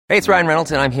Hey, it's Ryan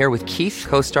Reynolds, and I'm here with Keith,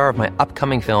 co-star of my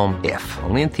upcoming film, If,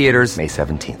 only in theaters May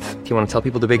 17th. Do you want to tell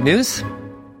people the big news?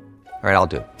 All right, I'll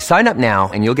do it. Sign up now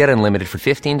and you'll get unlimited for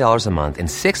 $15 a month and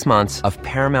 6 months of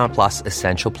Paramount Plus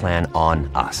Essential Plan on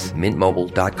us.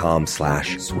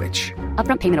 MintMobile.com/switch.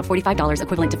 Upfront payment of $45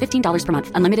 equivalent to $15 per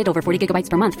month. Unlimited over 40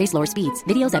 gigabytes per month. Face lower speeds.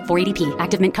 Videos at 480p.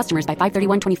 Active Mint customers by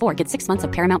 531.24 get 6 months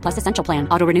of Paramount Plus Essential Plan.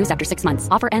 Auto renews after 6 months.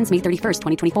 Offer ends May 31st,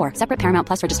 2024. Separate Paramount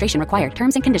Plus registration required.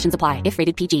 Terms and conditions apply if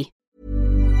rated PG.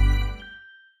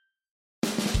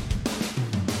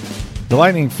 The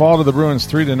Lightning fall to the Bruins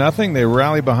 3-0. They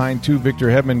rally behind 2 Victor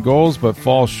Hedman goals, but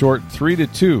fall short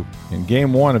 3-2 in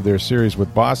Game 1 of their series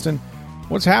with Boston.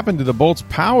 What's happened to the Bolts'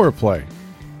 power play?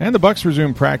 And the Bucks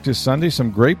resume practice Sunday.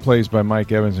 Some great plays by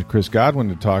Mike Evans and Chris Godwin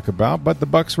to talk about, but the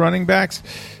Bucks running backs,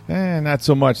 not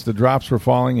so much. The drops were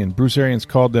falling, and Bruce Arians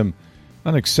called them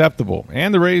unacceptable.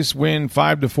 And the Rays win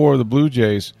 5-4 of the Blue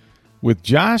Jays with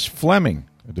Josh Fleming,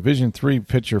 a Division III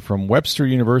pitcher from Webster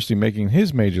University, making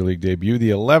his Major League debut, the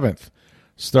 11th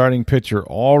starting pitcher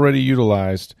already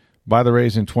utilized by the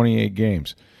Rays in 28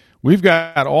 games. We've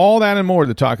got all that and more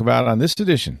to talk about on this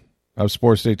edition of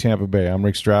Sports Day Tampa Bay. I'm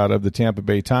Rick Stroud of the Tampa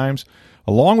Bay Times,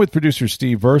 along with producer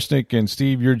Steve Versnick. And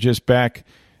Steve, you're just back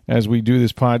as we do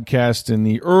this podcast in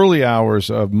the early hours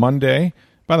of Monday.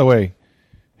 By the way,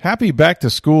 happy back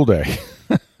to school day.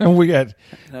 And we got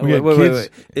kids.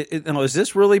 Wait. Is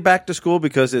this really back to school?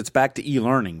 Because it's back to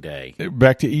e-learning day.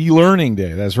 Back to e-learning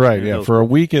day. That's right. Yeah, for a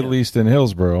week at least in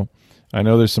Hillsborough. I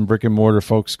know there's some brick and mortar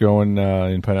folks going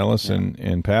in Pinellas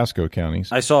and Pasco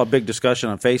counties. I saw a big discussion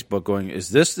on Facebook going, is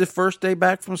this the first day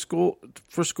back from school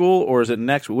or is it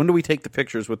next? When do we take the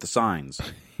pictures with the signs?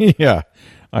 Yeah,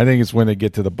 I think it's when they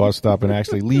get to the bus stop and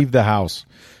actually leave the house,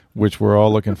 which we're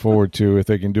all looking forward to if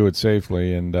they can do it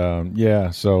safely. And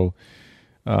so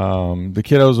the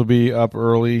kiddos will be up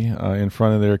early in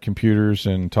front of their computers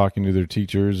and talking to their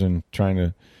teachers and trying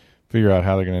to figure out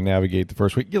how they're going to navigate the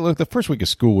first week. Yeah, look, the first week of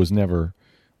school was never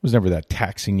that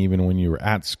taxing, even when you were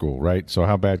at school, right? So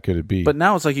how bad could it be? But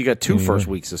now it's like you got two first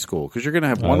weeks of school because you're going to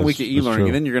have 1 week of e-learning,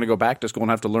 and then you're going to go back to school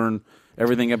and have to learn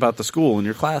everything about the school and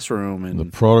your classroom and the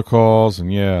protocols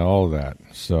and all of that.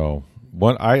 So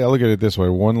I look at it this way: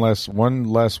 one less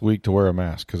week to wear a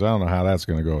mask, because I don't know how that's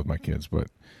going to go with my kids, but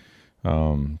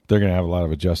they're going to have a lot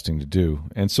of adjusting to do,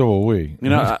 and so will we.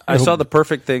 I saw the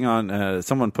perfect thing on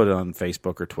someone put it on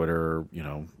Facebook or Twitter or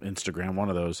Instagram, one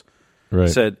of those. Right.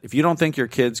 Said, if you don't think your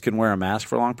kids can wear a mask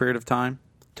for a long period of time,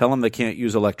 tell them they can't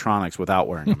use electronics without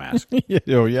wearing a mask. You'd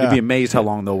be amazed how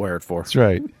long they'll wear it for. That's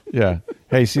right. Yeah.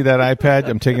 Hey, see that iPad?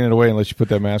 I'm taking it away unless you put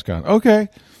that mask on. Okay.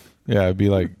 Yeah, it'd be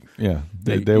like,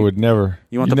 they would never.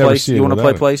 You want to play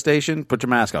PlayStation? Put your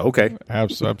mask on. Okay.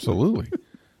 Absolutely.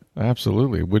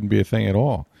 Absolutely. It wouldn't be a thing at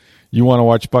all. You want to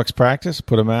watch Bucks practice?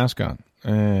 Put a mask on.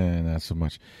 Not so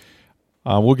much.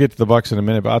 We'll get to the Bucks in a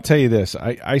minute, but I'll tell you this.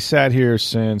 I sat here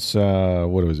since,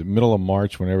 middle of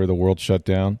March, whenever the world shut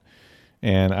down.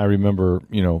 And I remember,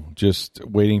 just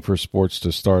waiting for sports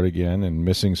to start again and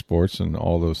missing sports and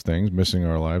all those things, missing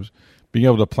our lives, being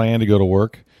able to plan to go to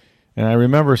work. And I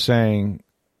remember saying,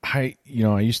 I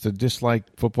used to dislike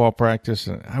football practice,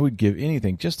 and I would give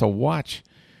anything just to watch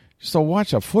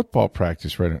a football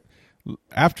practice right now.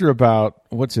 After about,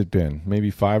 what's it been,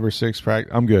 maybe 5 or 6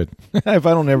 practice, I'm good. If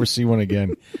I don't ever see one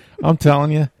again, I'm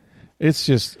telling you, it's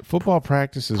just football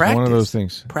practice is one of those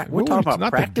things. We're talking about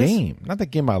not practice? Not the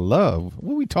game I love.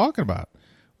 What are we talking about?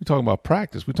 We're talking about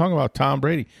practice. We're talking about Tom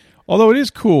Brady. Although it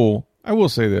is cool, I will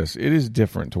say this, it is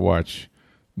different to watch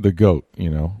the GOAT,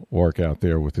 work out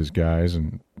there with his guys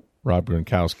and Rob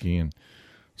Gronkowski, and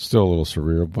still a little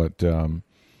surreal,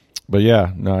 but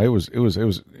yeah, no, it was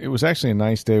actually a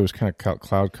nice day. It was kind of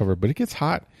cloud covered, but it gets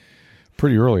hot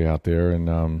pretty early out there, and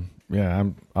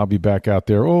I'll be back out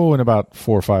there in about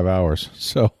 4 or 5 hours.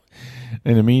 So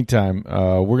in the meantime,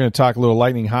 we're going to talk a little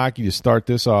Lightning hockey to start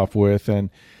this off with, and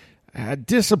a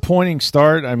disappointing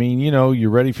start. I mean, you're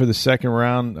ready for the second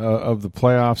round of the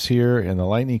playoffs here, and the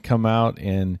Lightning come out,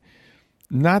 and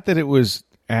not that it was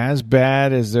as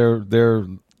bad as their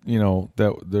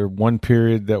one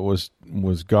period that was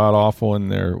god awful in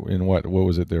what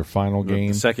was it, their final game?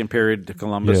 The second period to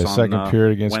Columbus. Yeah, second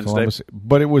period against Wednesday. Columbus.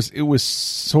 But it was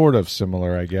sort of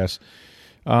similar, I guess.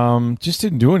 Just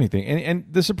didn't do anything. And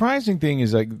the surprising thing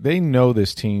is, like, they know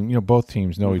this team. Both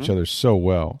teams know each other so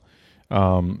well.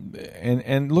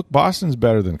 And look, Boston's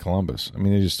better than Columbus. I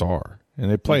mean, they just are,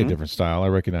 and they play a different style. I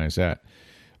recognize that.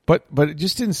 But it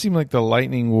just didn't seem like the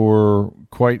Lightning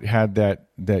had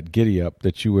that giddy up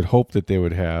that you would hope that they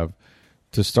would have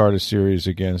to start a series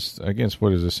against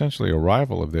what is essentially a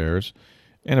rival of theirs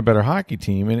and a better hockey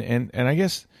team. And I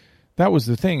guess that was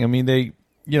the thing. I mean, they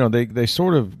they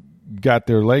sort of got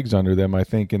their legs under them, I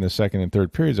think, in the second and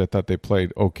third periods. I thought they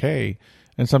played okay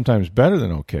and sometimes better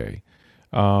than okay.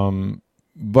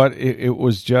 But it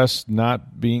was just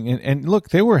not being. And look,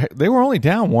 they were only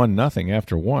down 1-0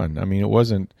 after one. I mean, it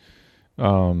wasn't,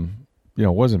 it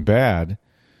wasn't bad.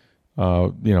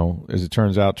 As it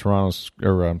turns out,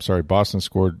 Boston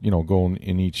scored, goal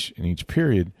in each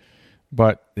period,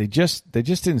 but they just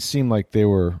didn't seem like they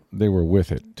were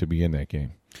with it to be in that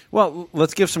game. Well,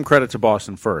 let's give some credit to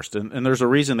Boston first, and there's a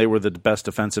reason they were the best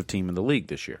defensive team in the league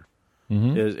this year,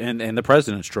 and the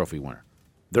President's Trophy winner.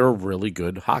 They're a really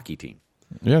good hockey team.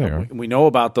 Yeah, they are. We know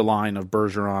about the line of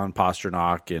Bergeron,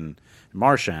 Pastrnak, and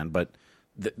Marchand, but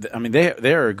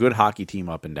they are a good hockey team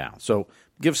up and down. So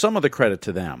give some of the credit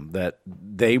to them that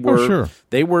they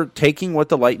were taking what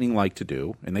the Lightning like to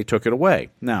do, and they took it away.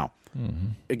 Now,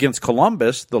 against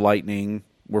Columbus, the Lightning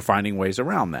were finding ways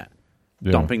around that,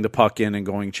 dumping the puck in and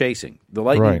going chasing. The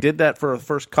Lightning did that for the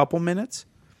first couple minutes.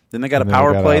 Then they got a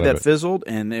power play that fizzled,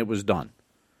 and it was done.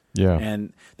 Yeah.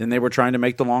 And then they were trying to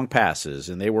make the long passes,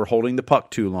 and they were holding the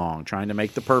puck too long, trying to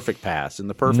make the perfect pass and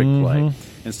the perfect play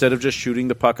instead of just shooting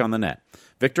the puck on the net.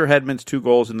 Victor Hedman's 2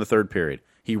 goals in the third period.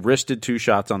 He wristed 2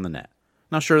 shots on the net.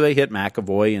 Now, sure, they hit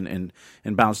McAvoy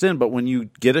and bounced in, but when you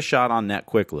get a shot on net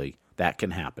quickly, that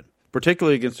can happen,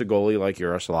 particularly against a goalie like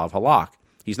Yaroslav Halak.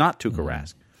 He's not Tuukka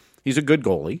Rask. He's a good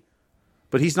goalie,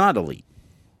 but he's not elite.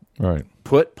 Right.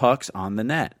 Put pucks on the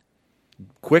net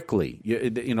quickly.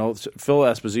 Phil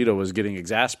Esposito was getting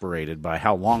exasperated by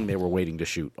how long they were waiting to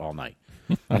shoot all night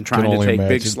and trying to take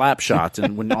big slap shots,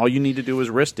 and when all you need to do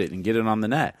is wrist it and get it on the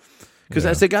net. Because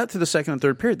as they got to the second and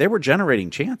third period, they were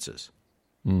generating chances.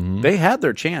 They had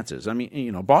their chances. I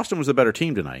mean, Boston was the better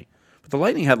team tonight, but the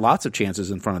Lightning had lots of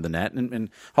chances in front of the net, and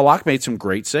Halak made some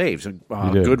great saves.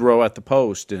 Goodrow at the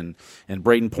post, and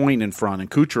Braden Point in front,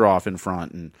 and Kucherov in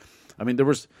front, and I mean, there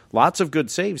was lots of good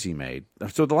saves he made.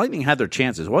 So the Lightning had their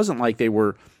chances. It wasn't like they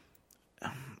were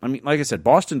 – I mean, like I said,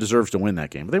 Boston deserves to win that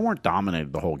game, but they weren't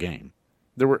dominated the whole game.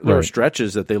 There were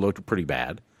stretches that they looked pretty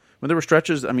bad. When there were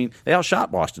stretches, I mean, they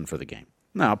outshot Boston for the game.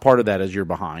 Now, part of that is you're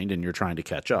behind and you're trying to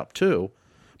catch up too,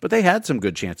 but they had some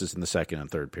good chances in the second and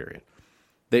third period.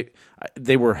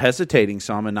 They were hesitating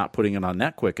some and not putting it on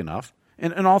net quick enough,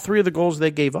 and all 3 of the goals they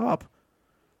gave up,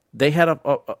 they had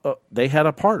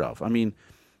a part of. I mean –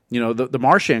 the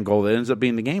Marchand goal that ends up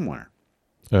being the game winner.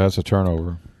 Yeah, that's a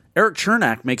turnover. Eric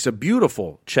Chernak makes a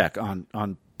beautiful check on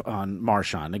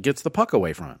Marchand and gets the puck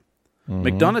away from him.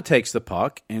 McDonough takes the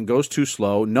puck and goes too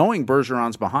slow, knowing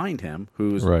Bergeron's behind him,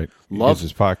 who's loves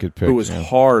his pocket pick, who is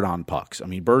hard on pucks. I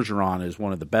mean, Bergeron is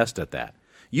one of the best at that.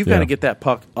 You've got to get that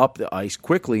puck up the ice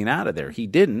quickly and out of there. He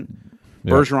didn't.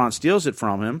 Yeah. Bergeron steals it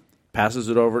from him, passes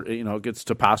it over, gets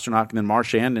to Pastrnak and then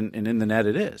Marchand, and in the net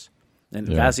it is. And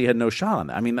Vazzy had no shot on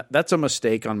that. I mean, that's a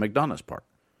mistake on McDonough's part.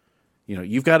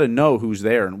 You've got to know who's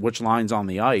there and which line's on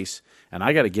the ice, and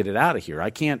I got to get it out of here. I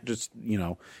can't just,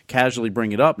 casually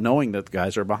bring it up knowing that the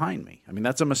guys are behind me. I mean,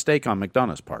 that's a mistake on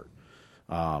McDonough's part.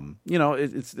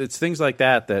 It's things like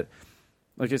that,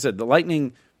 like I said, the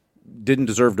Lightning didn't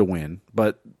deserve to win,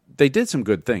 but they did some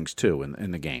good things, too,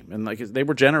 in the game. And they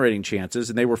were generating chances,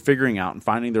 and they were figuring out and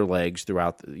finding their legs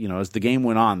throughout, as the game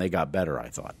went on, they got better, I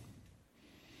thought.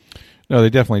 No, they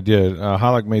definitely did.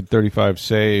 Halak made 35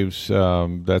 saves.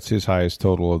 That's his highest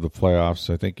total of the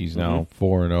playoffs. I think he's now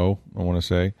 4-0, I want to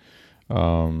say.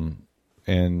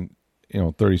 And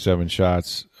 37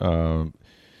 shots.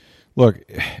 Look,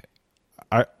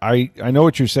 I know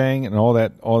what you're saying, and all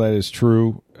that is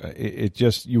true.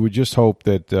 You would just hope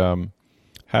that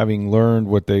having learned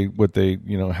what they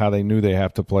how they knew they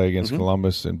have to play against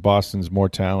Columbus, and Boston's more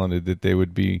talented, that they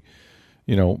would be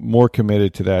more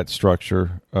committed to that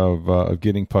structure of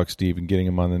getting pucks deep and getting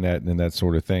them on the net and that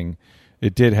sort of thing.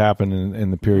 It did happen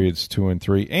in the periods 2 and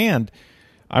 3. And,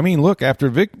 I mean, look, after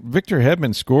Victor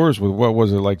Hedman scores with, what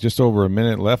was it, like just over a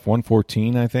minute left,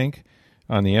 1:14, I think,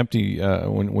 on the empty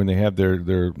when they have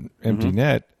their empty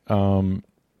net,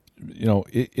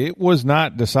 it was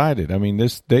not decided. I mean,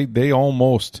 they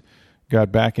almost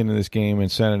got back into this game and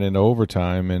sent it into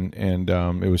overtime, and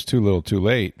it was too little too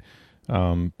late.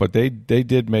 But they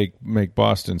did make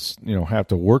Boston, have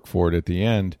to work for it at the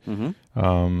end. And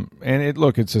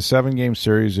it's a 7-game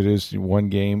series. It is one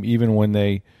game. Even when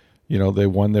they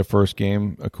won their first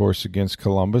game, of course, against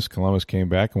Columbus. Columbus came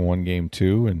back and won game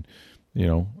 2, and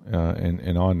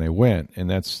and on they went. And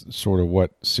that's sort of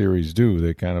what series do.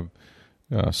 They kind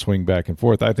of swing back and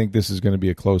forth. I think this is going to be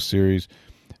a close series.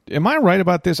 Am I right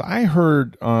about this? I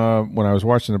heard when I was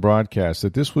watching the broadcast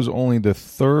that this was only the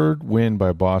 3rd win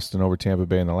by Boston over Tampa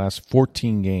Bay in the last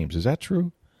 14 games. Is that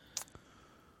true?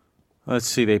 Let's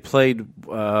see. They played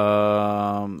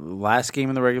last game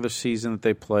in the regular season that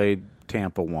they played.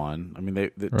 Tampa won. I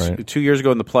mean, right. 2 years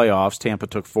ago in the playoffs, Tampa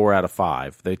took 4 out of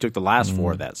 5. They took the last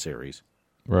 4 of that series.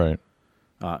 Right.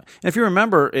 And if you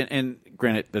remember, and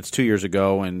granted, that's 2 years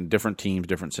ago and different teams,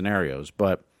 different scenarios,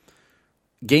 but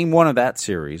game 1 of that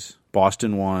series,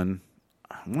 Boston won.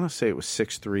 I want to say it was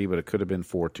 6-3, but it could have been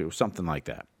 4-2, something like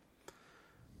that.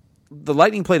 The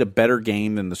Lightning played a better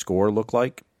game than the score looked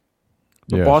like,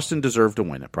 but yes. Boston deserved to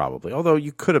win it probably, although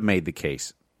you could have made the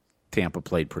case Tampa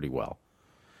played pretty well.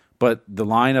 But the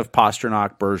line of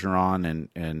Pastrnak, Bergeron,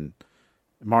 and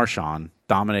Marchand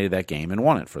dominated that game and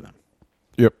won it for them.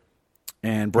 Yep.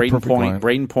 And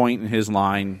Braden Point in his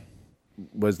line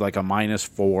was like a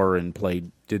 -4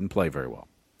 and didn't play very well.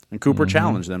 And Cooper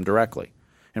challenged them directly.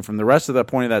 And from the rest of the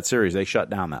point of that series, they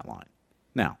shut down that line.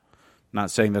 Now,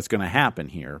 not saying that's going to happen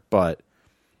here, but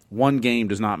one game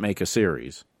does not make a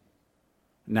series.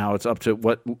 Now it's up to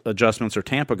what adjustments are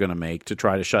Tampa going to make to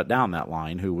try to shut down that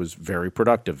line, who was very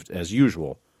productive as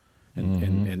usual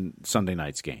in Sunday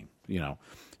night's game.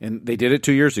 And they did it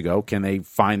 2 years ago. Can they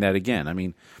find that again? I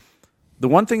mean, the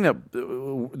one thing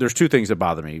there's 2 things that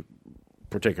bother me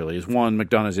particularly is one,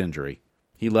 McDonough's injury.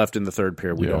 He left in the third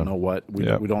period. We don't know what. We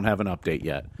don't have an update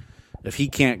yet. If he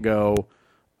can't go,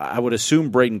 I would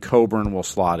assume Braden Coburn will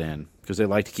slot in because they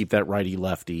like to keep that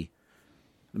righty-lefty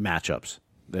matchups.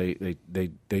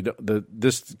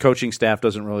 This coaching staff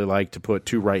doesn't really like to put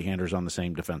 2 right-handers on the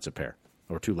same defensive pair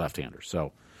or 2 left-handers.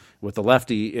 So with the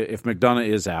lefty, if McDonough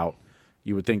is out,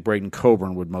 you would think Braden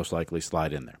Coburn would most likely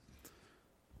slide in there.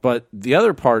 But the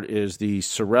other part is the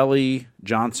Cirelli,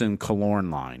 Johnson,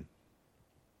 Killorn line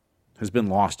has been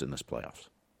lost in this playoffs.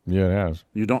 Yeah, it has.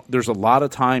 There's a lot of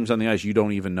times on the ice you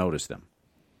don't even notice them.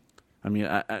 I mean,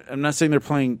 I'm not saying they're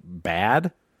playing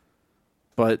bad,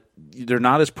 but they're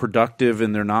not as productive,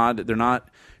 and they're not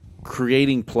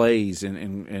creating plays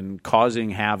and causing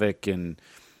havoc and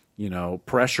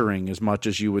pressuring as much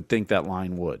as you would think that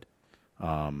line would.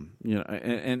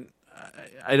 And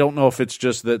I don't know if it's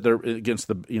just that they're against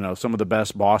some of the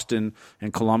best Boston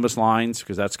and Columbus lines,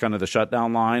 because that's kind of the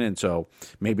shutdown line, and so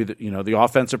maybe the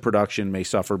offensive production may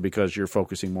suffer because you're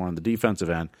focusing more on the defensive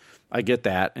end. I get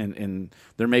that, and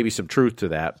there may be some truth to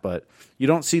that, but you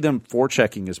don't see them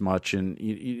forechecking as much, and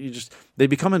they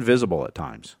become invisible at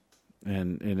times,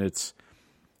 and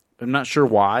I'm not sure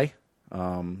why.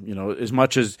 As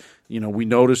much as we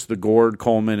noticed the Gord,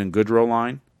 Coleman, and Goodrow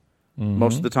line.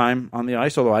 Most of the time on the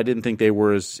ice, although I didn't think they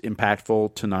were as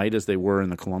impactful tonight as they were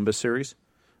in the Columbus series.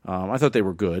 I thought they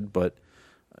were good, but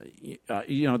that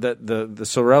the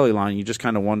Cirelli line, you just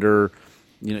kind of wonder.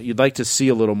 You'd like to see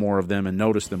a little more of them and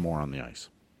notice them more on the ice.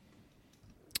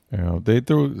 They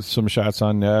threw some shots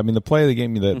on. I mean, the play they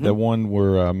gave me that one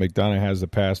where McDonough has the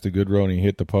pass to Goodrow and he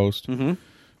hit the post.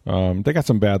 They got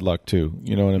some bad luck too.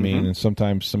 You know what I mean? And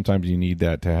sometimes you need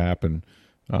that to happen.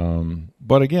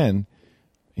 But again.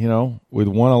 With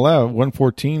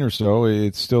 114 or so,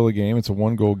 it's still a game. It's a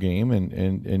 1-goal game,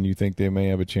 and you think they may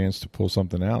have a chance to pull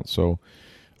something out. So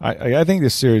I think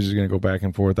this series is going to go back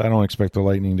and forth. I don't expect the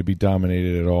Lightning to be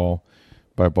dominated at all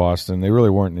by Boston. They really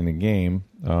weren't in the game.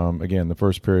 Again, the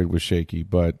first period was shaky,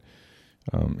 but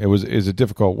it was a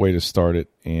difficult way to start it.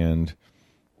 And,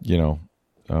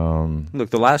 look,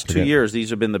 the last 2 years, these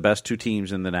have been the best 2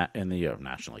 teams in the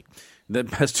National League, the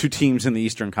best 2 teams in the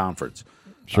Eastern Conference.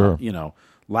 Sure.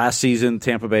 Last season,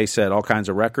 Tampa Bay set all kinds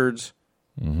of records,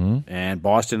 and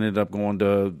Boston ended up going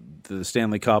to the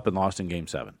Stanley Cup and lost in Game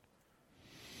 7.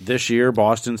 This year,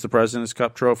 Boston's the President's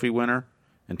Cup trophy winner,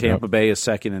 and Tampa Bay is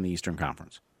second in the Eastern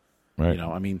Conference. Right.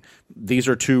 These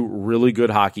are 2 really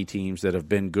good hockey teams that have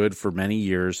been good for many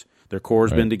years. Their core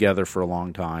has been together for a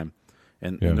long time,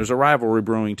 and there's a rivalry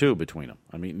brewing, too, between them.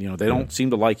 I mean, they don't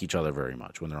seem to like each other very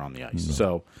much when they're on the ice. No.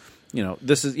 So...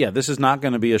 this is not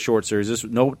going to be a short series. I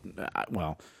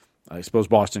suppose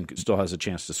Boston still has a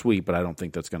chance to sweep, but I don't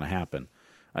think that's going to happen.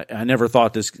 I never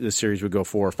thought this series would go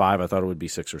 4 or 5. I thought it would be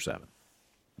 6 or 7.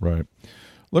 Right.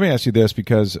 Let me ask you this,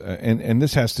 because and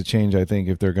this has to change, I think,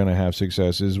 if they're going to have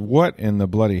success, is what in the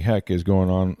bloody heck is going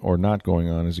on or not going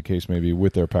on, as the case may be,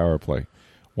 with their power play?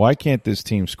 Why can't this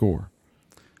team score?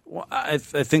 Well, I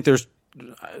think there's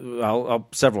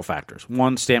several factors.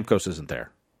 One, Stamkos isn't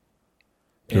there.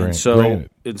 And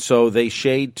so they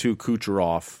shade to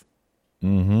Kucherov.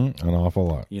 An awful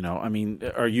lot.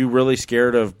 Are you really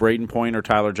scared of Braden Point or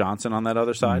Tyler Johnson on that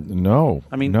other side? No.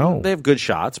 They have good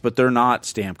shots, but they're not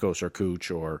Stamkos or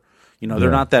Kuch or, they're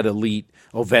not that elite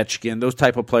Ovechkin, those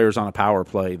type of players on a power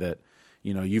play that,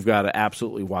 you've got to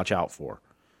absolutely watch out for.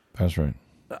 That's right.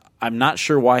 I'm not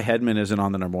sure why Hedman isn't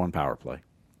on the number 1 power play.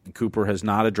 Cooper has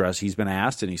not addressed. He's been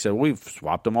asked, and he said, we've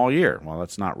swapped them all year. Well,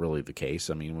 that's not really the case.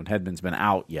 I mean, when Hedman's been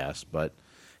out, yes, but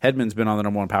Hedman's been on the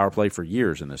number one power play for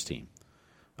years in this team.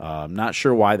 Not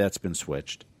sure why that's been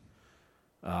switched.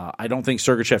 I don't think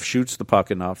Sergachev shoots the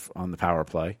puck enough on the power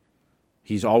play.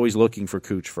 He's always looking for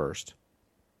Cooch first,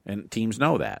 and teams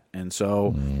know that. And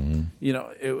so,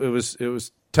 it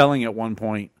was telling at one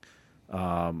point.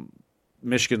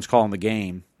 Michigan's calling the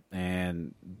game,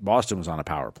 and Boston was on a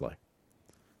power play,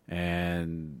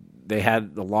 and they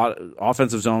had a lot of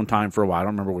offensive zone time for a while. I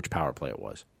don't remember which power play it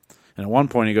was. And at one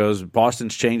point he goes,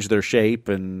 Boston's changed their shape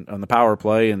and on the power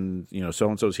play, and so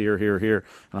and so's here.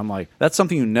 And I'm like, that's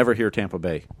something you never hear Tampa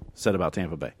Bay said about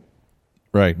Tampa Bay.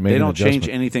 Right. They don't change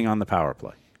anything on the power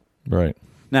play. Right.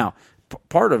 Now,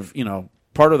 part of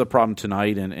the problem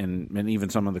tonight and even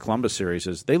some of the Columbus series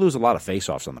is they lose a lot of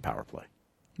faceoffs on the power play.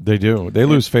 They do. They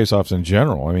lose faceoffs in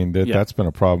general. I mean, that's been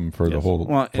a problem for the whole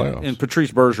playoffs. And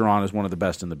Patrice Bergeron is one of the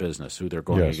best in the business who they're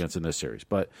going against in this series.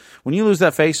 But when you lose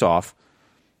that faceoff,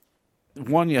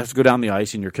 one, you have to go down the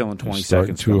ice and you're killing 20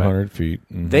 seconds. 200 feet.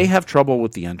 Mm-hmm. They have trouble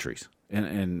with the entries.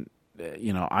 And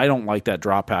I don't like that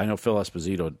drop pass. I know Phil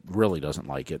Esposito really doesn't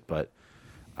like it, but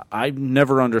I've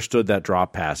never understood that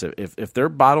drop pass. If they're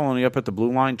bottling you up at the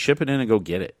blue line, chip it in and go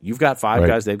get it. You've got 5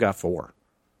 guys, they've got 4.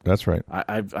 That's right.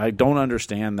 I don't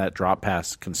understand that drop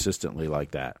pass consistently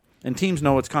like that. And teams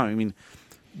know it's coming. I mean,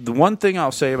 the one thing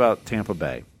I'll say about Tampa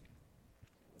Bay,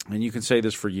 and you can say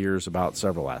this for years about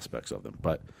several aspects of them,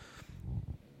 but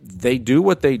they do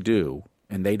what they do,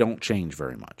 and they don't change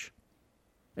very much.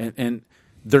 And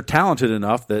they're talented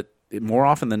enough that more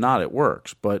often than not it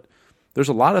works. But there's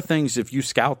a lot of things, if you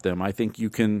scout them, I think you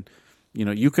can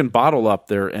bottle up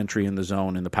their entry in the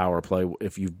zone in the power play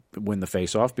if you win the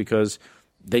faceoff, because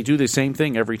they do the same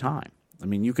thing every time. I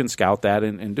mean, you can scout that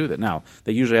and do that. Now,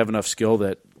 they usually have enough skill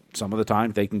that some of the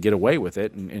time they can get away with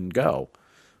it and go.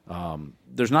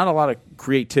 There's not a lot of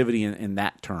creativity in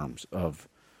that terms of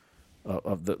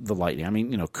the Lightning. I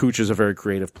mean, Cooch is a very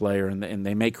creative player, and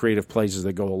they make creative plays as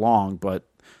they go along, but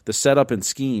the setup and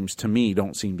schemes, to me,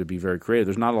 don't seem to be very creative.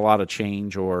 There's not a lot of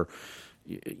change or,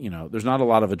 there's not a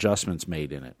lot of adjustments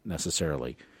made in it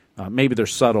necessarily. Maybe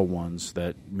there's subtle ones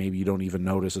that maybe you don't even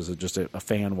notice as just a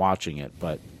fan watching it.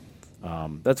 But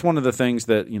that's one of the things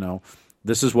that,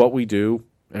 this is what we do.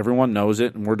 Everyone knows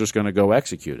it, and we're just going to go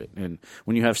execute it. And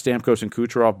when you have Stamkos and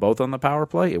Kucherov both on the power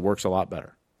play, it works a lot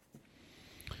better.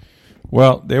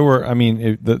 Well, they were. I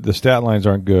mean, the stat lines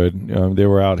aren't good. They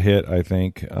were out hit, I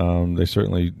think. They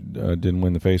certainly didn't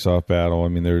win the faceoff battle. I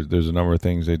mean, there's a number of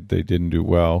things they didn't do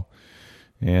well,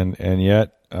 and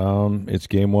yet it's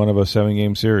game 1 of a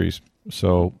 7-game series.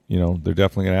 So they're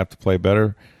definitely going to have to play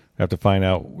better. Have to find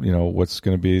out what's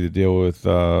going to be the deal with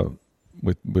McDonough,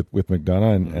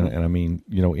 and I mean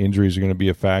injuries are going to be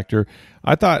a factor.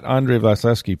 I thought Andrei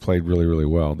Vasilevsky played really, really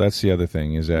well. That's the other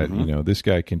thing, is that this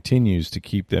guy continues to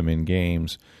keep them in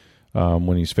games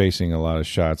when he's facing a lot of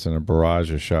shots and a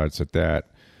barrage of shots at that.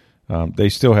 They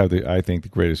still have I think the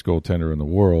greatest goaltender in the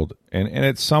world, and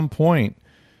at some point,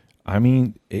 I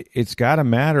mean it's got to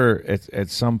matter at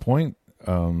some point,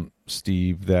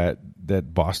 Steve,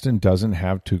 that Boston doesn't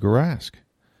have Tuukka Rask.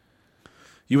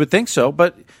 You would think so,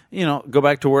 but go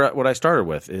back to what I started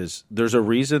with. Is there's a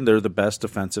reason they're the best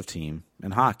defensive team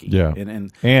in hockey. Yeah,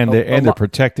 and they're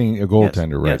protecting a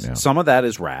goaltender right now. Some of that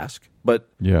is Rask, but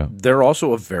they're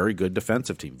also a very good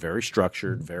defensive team, very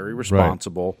structured, very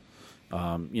responsible.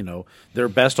 Right. Their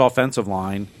best offensive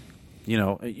line.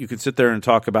 You could sit there and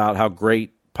talk about how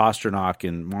great Pasternak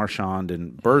and Marchand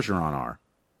and Bergeron are,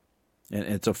 and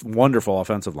it's a wonderful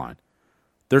offensive line.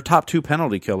 Their top 2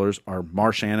 penalty killers are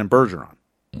Marchand and Bergeron.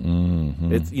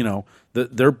 Mm-hmm. It's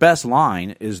their best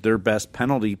line is their best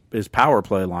power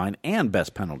play line and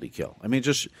best penalty kill. I mean,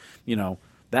 just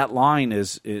that line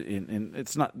is, and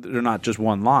it's not, they're not just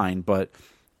one line, but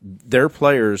their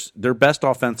best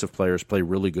offensive players play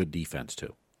really good defense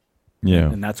too.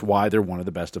 Yeah, and that's why they're one of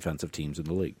the best defensive teams in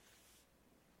the league.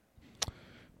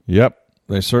 Yep.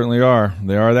 They certainly are.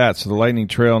 They are that. So the Lightning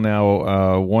trail now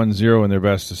 1-0 in their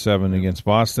best of 7 against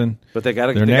Boston. But they got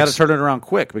to turn it around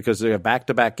quick because they have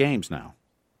back-to-back games now.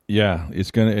 Yeah,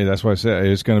 it's gonna. That's why I said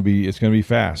it's gonna be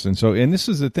fast. And this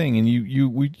is the thing. And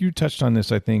you touched on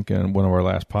this, I think, in one of our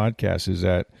last podcasts. Is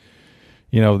that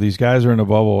these guys are in a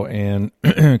bubble, and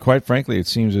quite frankly, it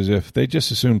seems as if they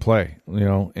just as soon play,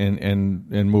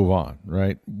 and move on.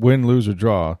 Right, win, lose, or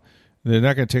draw. They're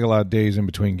not going to take a lot of days in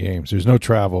between games. There's no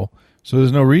travel. So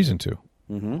there's no reason to.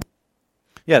 Mm-hmm.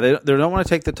 Yeah, they don't want to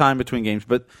take the time between games,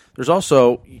 but there's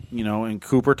also, and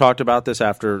Cooper talked about this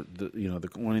after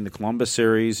winning the Columbus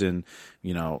series, and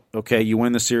okay, you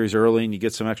win the series early and you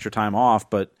get some extra time off,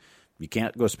 but You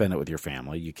can't go spend it with your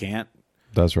family. You can't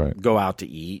That's right. go out to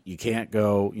eat. You can't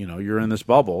go, you're in this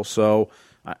bubble. So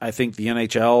I think the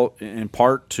NHL, in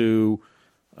part to,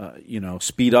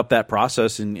 speed up that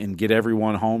process and get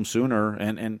everyone home sooner,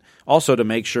 and also to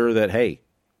make sure that, hey,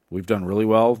 we've done really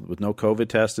well with no COVID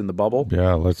test in the bubble.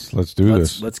 Yeah, let's do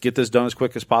this. Let's get this done as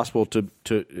quick as possible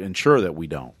to ensure that we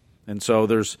don't. And so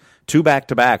there's 2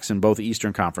 back-to-backs in both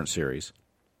Eastern Conference series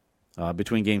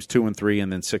between games 2 and 3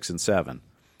 and then 6 and 7.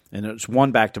 And it's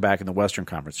 1 back-to-back in the Western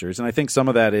Conference series. And I think some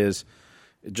of that is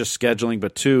just scheduling,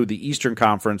 but 2, the Eastern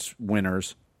Conference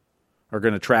winners are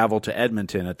going to travel to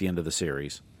Edmonton at the end of the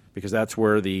series because that's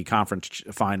where the conference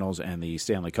finals and the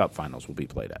Stanley Cup finals will be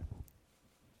played at.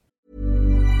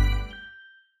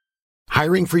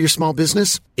 Hiring for your small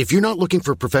business? If you're not looking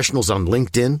for professionals on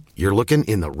LinkedIn, you're looking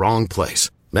in the wrong place.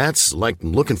 That's like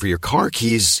looking for your car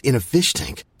keys in a fish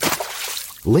tank.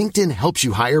 LinkedIn helps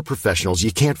you hire professionals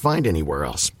you can't find anywhere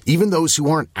else, even those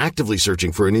who aren't actively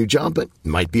searching for a new job but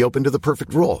might be open to the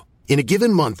perfect role. In a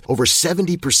given month, over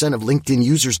 70% of LinkedIn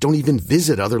users don't even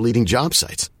visit other leading job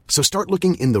sites. So start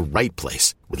looking in the right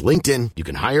place. With LinkedIn, you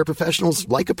can hire professionals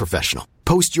like a professional.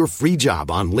 Post your free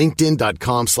job on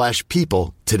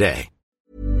linkedin.com/people today.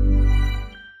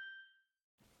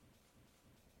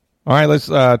 All right, let's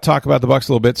talk about the Bucs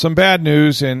a little bit. Some bad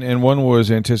news, and one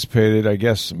was anticipated, I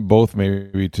guess both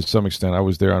maybe to some extent. I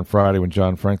was there on Friday when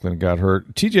John Franklin got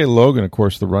hurt. TJ Logan, of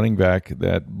course, the running back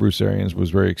that Bruce Arians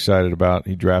was very excited about.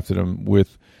 He drafted him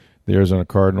with the Arizona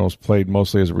Cardinals, played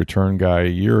mostly as a return guy a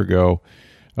year ago.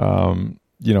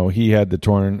 He had the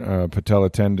torn patella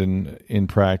tendon in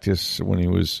practice when he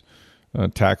was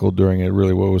tackled during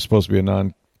what was supposed to be a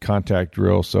non-contact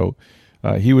drill, so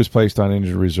he was placed on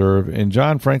injured reserve. And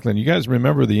John Franklin, you guys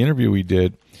remember the interview we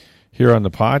did here on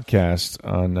the podcast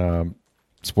on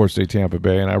Sports Day Tampa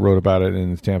Bay, and I wrote about it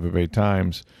in the Tampa Bay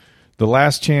Times. The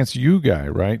Last Chance U guy,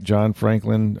 right? John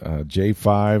Franklin,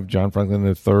 J5, John Franklin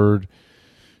III,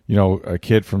 a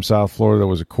kid from South Florida that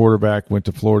was a quarterback, went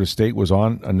to Florida State, was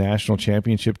on a national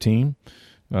championship team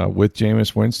with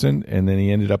Jameis Winston, and then he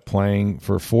ended up playing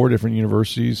for 4 different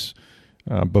universities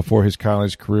before his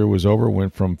college career was over.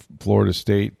 Went from Florida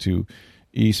State to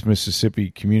East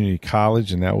Mississippi Community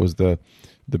College, and that was the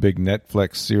big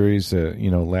Netflix series,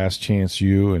 Last Chance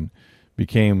U, and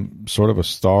became sort of a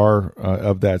star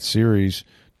of that series.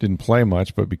 Didn't play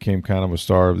much, but became kind of a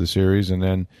star of the series. And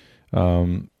then,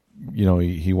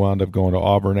 he wound up going to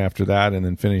Auburn after that, and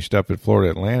then finished up at Florida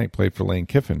Atlantic, played for Lane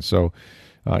Kiffin. So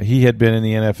he had been in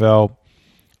the NFL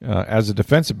as a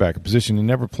defensive back, a position he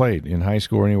never played in high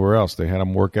school or anywhere else. They had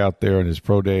him work out there in his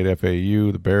pro day at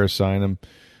FAU. The Bears signed him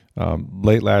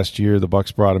late last year. The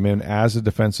Bucs brought him in as a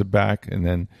defensive back and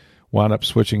then wound up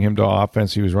switching him to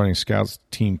offense. He was running Scouts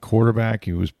team quarterback.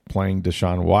 He was playing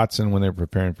Deshaun Watson when they were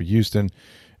preparing for Houston.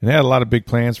 And they had a lot of big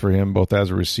plans for him, both as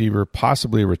a receiver,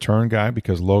 possibly a return guy,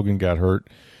 because Logan got hurt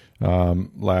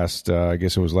last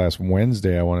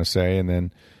Wednesday, I want to say. And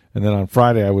then on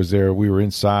Friday I was there. We were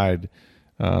inside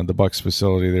the Bucs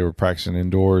facility. They were practicing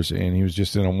indoors, and he was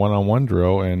just in a one-on-one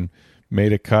drill and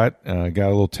made a cut, got a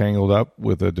little tangled up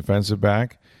with a defensive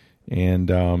back,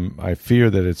 and I fear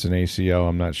that it's an ACL.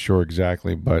 I'm not sure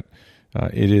exactly, but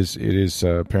it is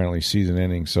apparently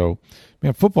season-ending. So,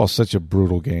 man, football's such a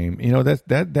brutal game.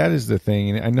 That is the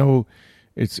thing, and I know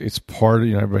it's part of,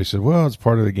 everybody says, well, it's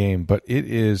part of the game, but it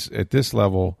is at this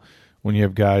level when you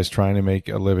have guys trying to make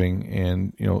a living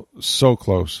and, so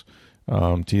close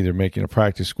to either making a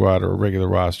practice squad or a regular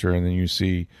roster, and then you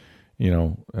see,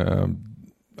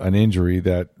 an injury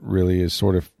that really is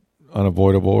sort of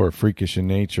unavoidable or freakish in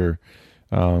nature.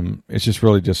 It's just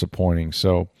really disappointing.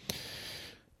 So,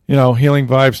 healing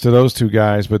vibes to those 2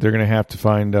 guys, but they're going to have to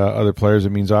find other players.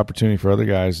 It means opportunity for other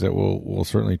guys that will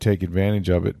certainly take advantage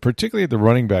of it, particularly at the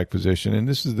running back position. And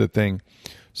this is the thing.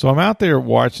 So I'm out there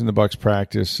watching the Bucs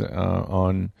practice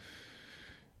on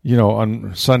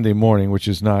Sunday morning, which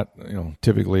is not,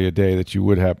 typically a day that you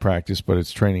would have practice, but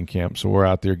it's training camp. So we're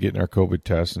out there getting our COVID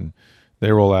tests, and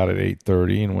they roll out at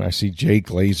 8:30. And when I see Jay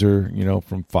Glazer,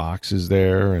 from Fox is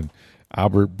there, and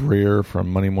Albert Breer from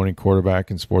Monday Morning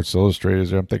Quarterback and Sports Illustrated is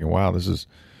there, I'm thinking, wow, this is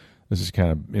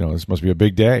kind of, this must be a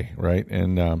big day, right?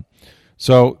 And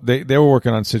so they were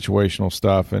working on situational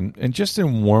stuff, and just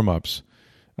in warm-ups,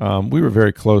 we were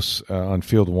very close on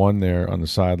field 1 there on the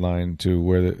sideline to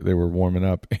where they were warming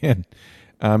up. And,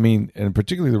 and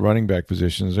particularly the running back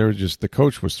positions, the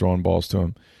coach was throwing balls to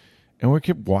him. And we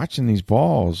kept watching these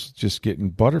balls just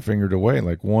getting butterfingered away,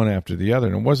 like one after the other.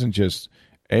 And it wasn't just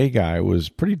a guy. It was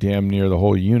pretty damn near the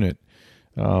whole unit,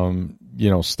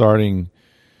 starting,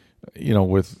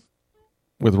 with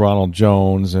with Ronald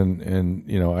Jones, and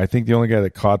I think the only guy that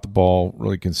caught the ball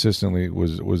really consistently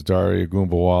was Dare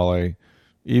Ogunbowale.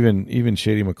 Even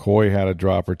Shady McCoy had a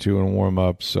drop or two in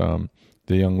warm-ups.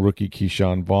 The young rookie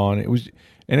Keyshawn Vaughn. It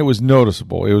was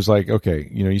noticeable. It was like, okay,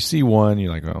 you see one,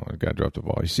 you're like, oh, the guy dropped the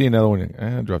ball. You see another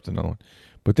one, dropped another one.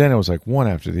 But then it was like one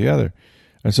after the other.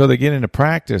 And so they get into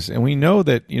practice, and we know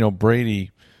that,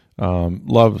 Brady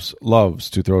loves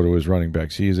to throw to his running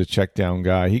backs. He is a check down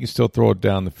guy. He can still throw it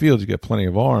down the field. He's got plenty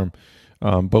of arm.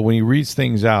 But when he reads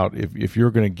things out, if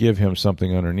you're going to give him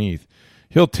something underneath,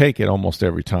 he'll take it almost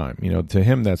every time. To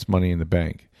him, that's money in the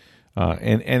bank.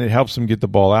 And it helps him get the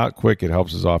ball out quick. It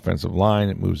helps his offensive line.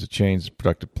 It moves the chains,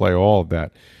 productive play, all of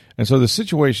that. And so the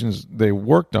situations they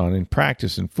worked on in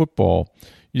practice in football,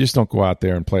 you just don't go out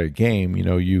there and play a game.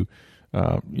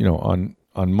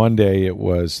 On Monday it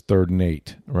was 3rd and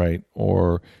 8, right?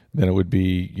 Or then it would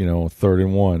be, 3rd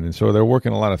and 1. And so they're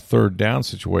working a lot of third down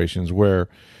situations where,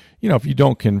 if you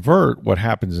don't convert, what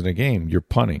happens in a game? You're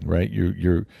punting, right?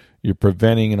 You're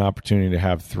preventing an opportunity to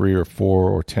have 3 or 4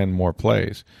 or 10 more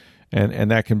plays.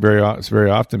 And that can very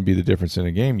often be the difference in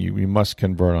a game. You must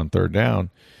convert on third down.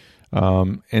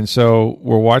 And so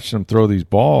we're watching them throw these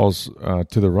balls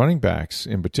to the running backs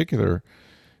in particular,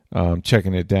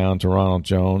 checking it down to Ronald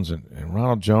Jones. And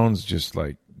Ronald Jones just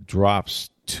like drops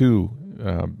 2,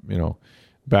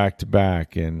 back to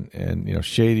back. And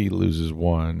Shady loses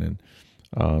 1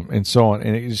 and so on.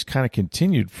 And it just kind of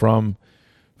continued from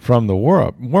the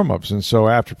warm-ups. And so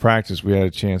after practice, we had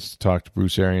a chance to talk to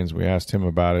Bruce Arians. We asked him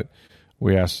about it.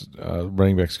 We asked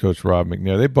running backs coach Rob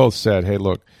McNair. They both said, hey,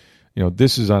 look,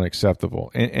 this is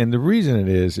unacceptable. And the reason it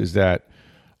is that,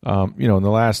 in the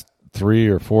last 3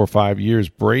 or 4 or 5 years,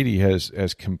 Brady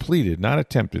has completed, not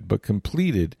attempted, but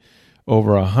completed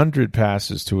over 100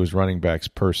 passes to his running backs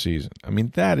per season. I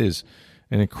mean, that is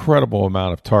an incredible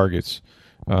amount of targets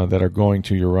that are going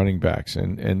to your running backs.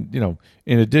 And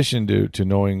in addition to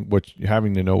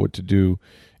having to know what to do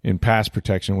in pass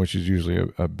protection, which is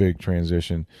usually a big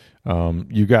transition,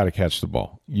 you got to catch the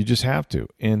ball. You just have to.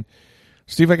 And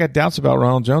Steve, I got doubts about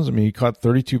Ronald Jones. I mean, he caught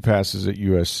 32 passes at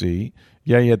USC.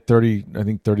 Yeah, he had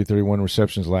 31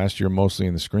 receptions last year, mostly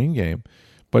in the screen game.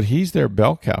 But he's their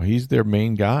bell cow. He's their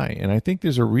main guy. And I think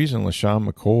there's a reason LaShawn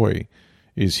McCoy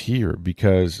is here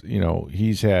because,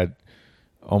 he's had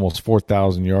almost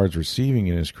 4,000 yards receiving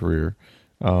in his career.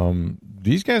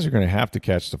 These guys are going to have to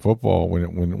catch the football when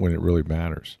it really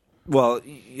matters. Well,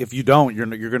 if you don't, you're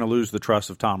going to lose the trust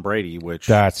of Tom Brady, which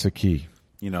that's the key.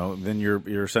 Then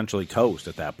you're essentially toast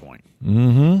at that point.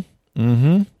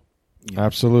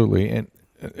 Absolutely,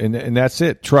 and that's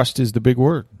it. Trust is the big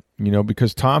word.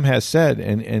 Because Tom has said,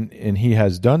 and he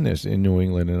has done this in New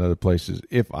England and other places.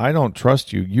 If I don't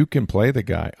trust you, you can play the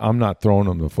guy. I'm not throwing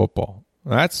him the football.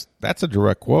 That's a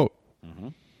direct quote. Mm-hmm.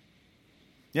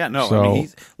 Yeah, no. So,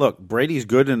 look, Brady's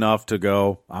good enough to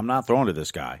go, I'm not throwing to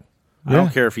this guy. I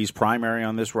don't care if he's primary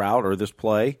on this route or this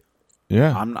play.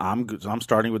 Yeah, I'm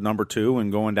starting with number 2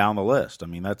 and going down the list. I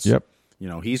mean, that's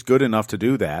he's good enough to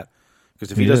do that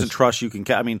because if he doesn't trust you,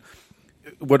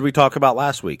 what did we talk about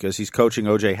last week? As he's coaching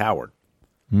O.J. Howard,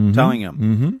 telling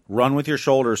him run with your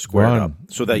shoulders squared up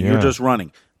so that you're just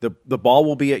running. The ball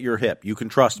will be at your hip. You can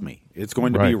trust me. It's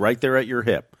going to be right there at your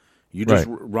hip. You just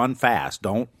run fast.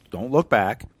 Don't look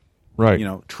back. Right.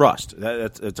 Trust.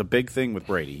 It's a big thing with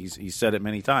Brady. He's said it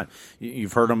many times.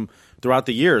 You've heard him throughout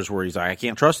the years where he's like, I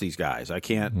can't trust these guys. I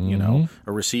can't,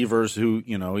 or receivers who,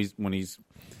 when he's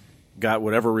got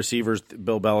whatever receivers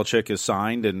Bill Belichick has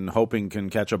signed and hoping can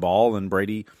catch a ball, and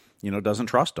Brady, doesn't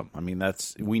trust them. I mean,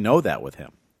 we know that with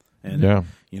him. And,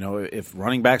 if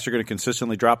running backs are going to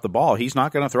consistently drop the ball, he's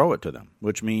not going to throw it to them,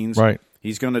 which means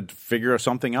he's going to figure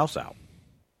something else out.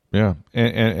 Yeah,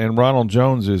 and Ronald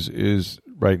Jones is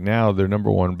right now their number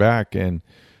 1 back, and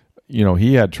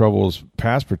he had troubles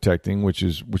pass protecting, which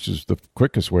is the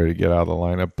quickest way to get out of the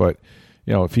lineup. But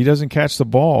if he doesn't catch the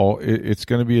ball, it's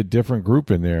going to be a different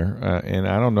group in there. And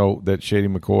I don't know that Shady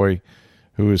McCoy,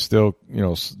 who is still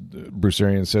Bruce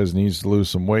Arians says needs to lose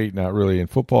some weight, not really in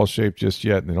football shape just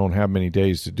yet, and they don't have many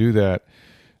days to do that.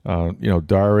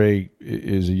 Dare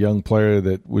is a young player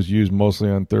that was used mostly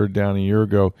on third down a year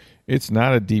ago. It's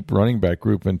not a deep running back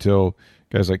group until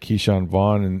guys like Keyshawn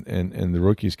Vaughn and the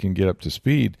rookies can get up to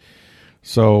speed.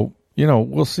 So,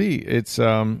 we'll see. It's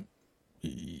and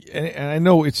I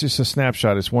know it's just a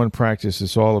snapshot. It's one practice.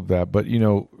 It's all of that. But,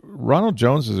 Ronald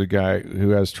Jones is a guy who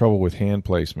has trouble with hand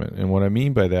placement. And what I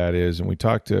mean by that is, and we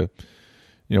talked to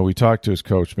his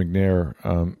coach,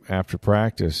 McNair, after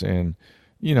practice, and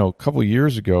a couple of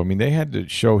years ago, they had to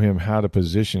show him how to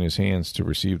position his hands to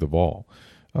receive the ball.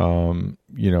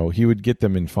 He would get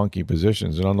them in funky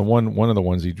positions. And on the one of the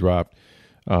ones he dropped,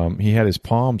 he had his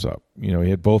palms up. He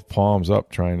had both palms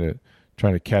up trying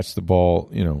to catch the ball,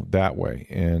 that way.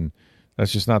 And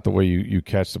that's just not the way you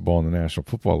catch the ball in the National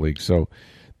Football League. So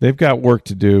they've got work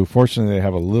to do. Fortunately, they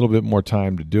have a little bit more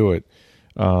time to do it.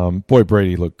 Boy,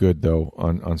 Brady looked good, though,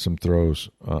 on some throws,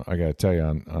 I got to tell you,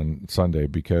 on Sunday,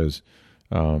 because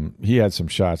he had some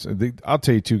shots. I'll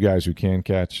tell you two guys who can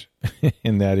catch,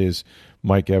 and that is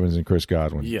Mike Evans and Chris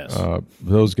Godwin. Yes.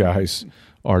 Those guys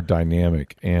are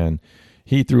dynamic. And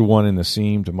he threw one in the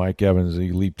seam to Mike Evans.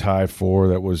 He leaped high for.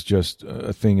 That was just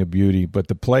a thing of beauty. But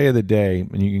the play of the day,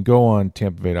 and you can go on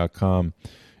TampaBay.com,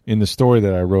 in the story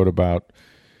that I wrote about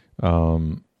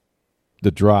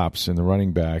the drops and the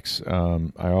running backs,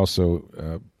 I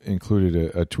also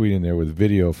included a tweet in there with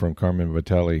video from Carmen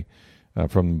Vitelli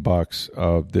from the Bucs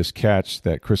of this catch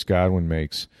that Chris Godwin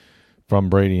makes from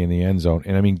Brady in the end zone.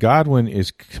 And, I mean, Godwin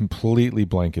is completely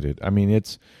blanketed. I mean,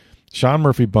 it's Sean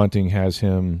Murphy-Bunting has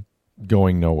him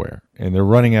going nowhere, and they're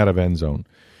running out of end zone.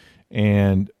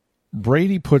 And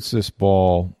Brady puts this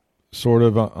ball sort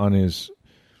of on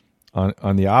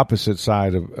the opposite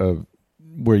side of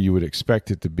where you would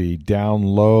expect it to be, down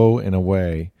low and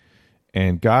away.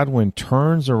 And Godwin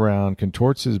turns around,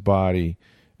 contorts his body,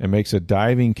 and makes a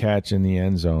diving catch in the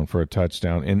end zone for a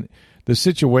touchdown. And the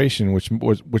situation,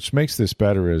 which makes this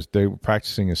better, is they were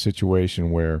practicing a situation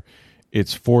where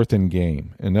it's 4th and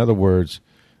game. In other words,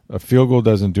 a field goal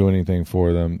doesn't do anything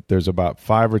for them. There's about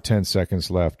 5 or 10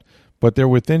 seconds left, but they're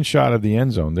within shot of the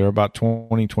end zone. They're about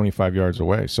 20, 25 yards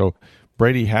away. So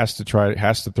Brady has to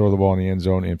throw the ball in the end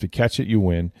zone. And if you catch it, you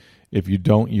win. If you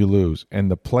don't, you lose.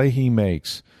 And the play he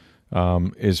makes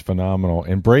is phenomenal.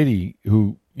 And Brady,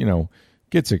 who,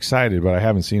 gets excited, but I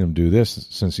haven't seen him do this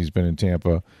since he's been in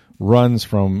Tampa, runs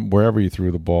from wherever he threw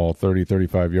the ball, 30,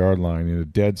 35-yard line in a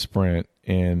dead sprint,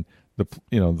 and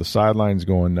the sideline's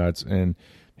going nuts. And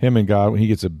him and Godwin, he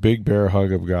gets a big bear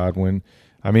hug of Godwin.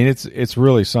 I mean, it's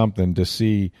really something to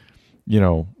see,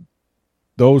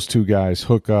 those two guys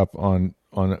hook up on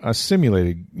a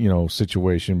simulated,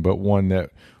 situation, but one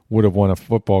that would have won a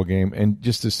football game. And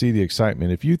just to see the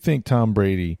excitement. If you think Tom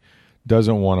Brady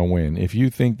doesn't want to win, if you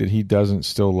think that he doesn't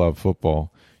still love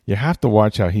football, you have to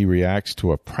watch how he reacts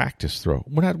to a practice throw.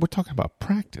 We're talking about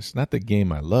practice, not the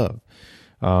game I love.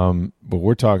 But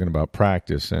we're talking about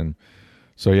practice. And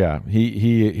so, yeah,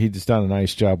 he just done a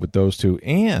nice job with those two.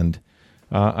 And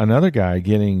another guy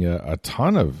getting a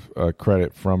ton of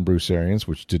credit from Bruce Arians,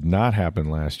 which did not happen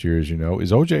last year, as you know,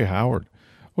 is O.J. Howard.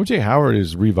 O.J. Howard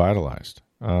is revitalized.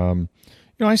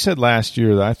 I said last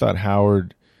year that I thought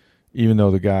Howard, even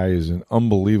though the guy is an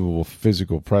unbelievable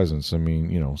physical presence, I mean,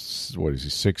 what is he,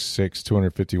 6'6",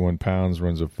 251 pounds,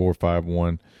 runs a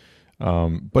 4.51.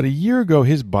 But a year ago,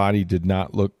 his body did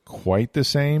not look quite the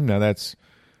same. Now that's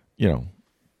really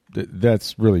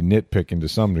nitpicking to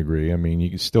some degree. I mean, you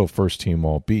can still first team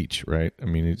all beach, right? I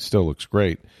mean, it still looks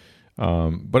great.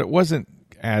 But it wasn't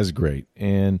as great.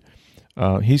 And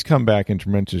he's come back in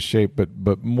tremendous shape,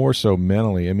 but more so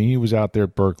mentally. I mean, he was out there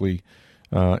at Berkeley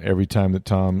every time that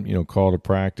Tom, called a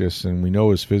practice, and we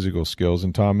know his physical skills,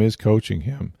 and Tom is coaching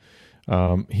him.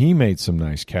 He made some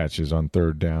nice catches on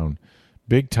third down,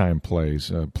 big-time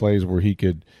plays, plays where he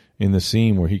could, in the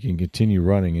seam, where he can continue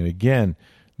running. And again,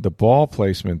 the ball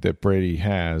placement that Brady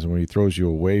has when he throws you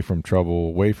away from trouble,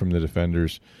 away from the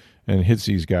defenders, and hits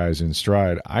these guys in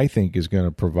stride, I think is going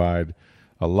to provide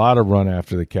a lot of run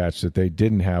after the catch that they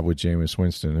didn't have with Jameis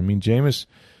Winston. I mean, Jameis,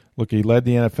 look, he led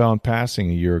the NFL in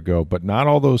passing a year ago, but not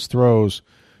all those throws,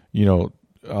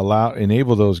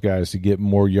 enable those guys to get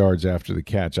more yards after the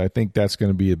catch. I think that's going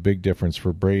to be a big difference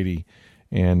for Brady.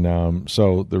 And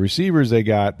so the receivers they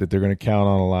got that they're going to count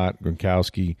on a lot,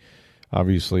 Gronkowski,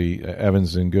 obviously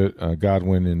Evans and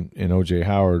Godwin and O.J.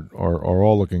 Howard are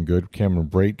all looking good. Cameron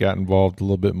Brate got involved a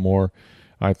little bit more,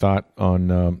 I thought,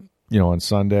 on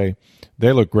Sunday.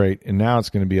 They look great, and now it's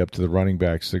going to be up to the running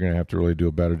backs. They're going to have to really do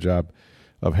a better job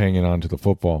of hanging on to the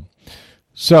football.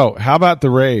 So how about the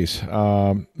Rays?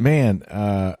 Am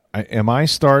I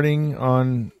starting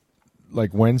on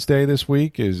like Wednesday this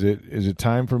week? Is it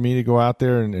time for me to go out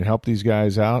there and help these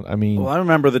guys out? I mean, well, I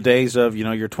remember the days of,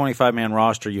 your 25-man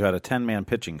roster, you had a 10-man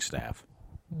pitching staff.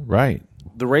 Right.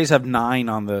 The Rays have 9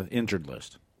 on the injured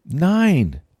list.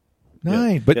 9.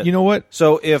 Yeah. But yeah. You know what?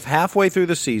 So if halfway through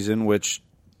the season, which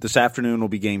this afternoon will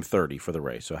be game 30 for the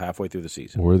Rays, so halfway through the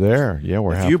season. We're there. Yeah,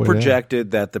 we're halfway there. If you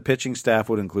projected that the pitching staff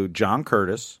would include John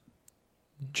Curtis,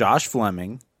 Josh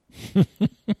Fleming,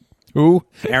 who?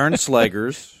 Aaron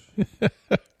Slegers,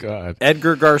 God,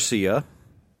 Edgar Garcia.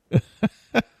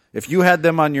 If you had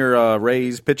them on your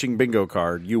Rays pitching bingo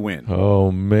card, you win.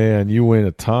 Oh man, you win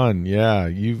a ton. Yeah,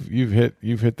 you've hit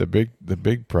the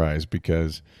big prize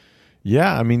because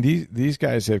Yeah, I mean these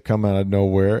guys have come out of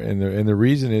nowhere, and the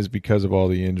reason is because of all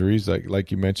the injuries,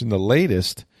 like you mentioned. The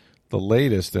latest,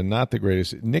 and not the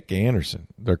greatest, Nick Anderson,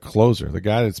 their closer, the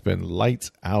guy that's been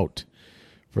lights out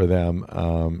for them,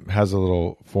 has a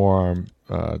little forearm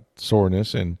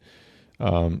soreness, and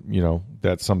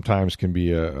that sometimes can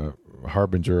be a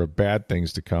harbinger of bad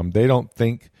things to come. They don't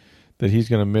think that he's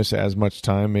going to miss as much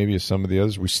time maybe as some of the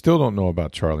others. We still don't know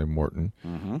about Charlie Morton.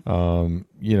 Mm-hmm.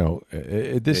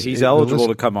 He's eligible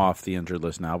to come off the injured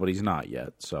list now, but he's not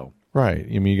yet. So right.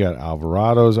 I mean, you got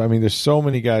Alvarado's. I mean, there's so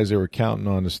many guys they were counting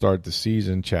on to start the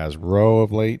season. Chaz Rowe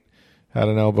of late had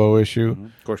an elbow issue. Mm-hmm.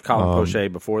 Of course, Colin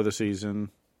Poche before the season.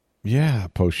 Yeah,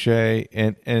 Poche,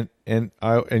 and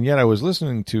yet I was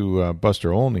listening to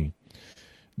Buster Olney.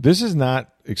 This is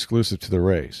not exclusive to the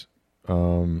Rays.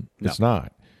 It's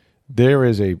not. There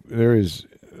is,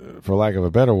 for lack of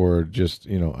a better word, just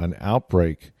an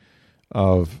outbreak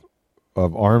of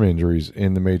arm injuries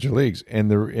in the major leagues.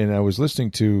 And I was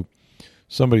listening to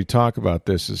somebody talk about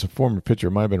this as a former pitcher.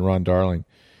 It might have been Ron Darling,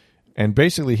 and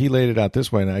basically he laid it out this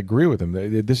way, and I agree with him.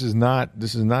 This is not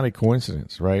a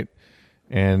coincidence, right?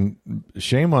 And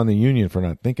shame on the union for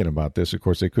not thinking about this. Of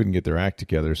course, they couldn't get their act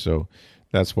together, so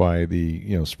that's why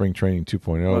the spring training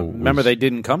 2.0. Well, remember, they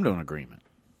didn't come to an agreement.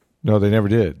 No, they never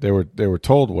did. They were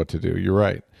told what to do. You're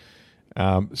right.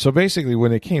 So basically, when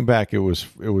they came back, it was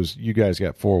you guys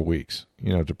got 4 weeks,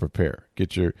 to prepare.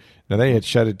 Now they had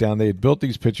shut it down. They had built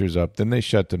these pitchers up, then they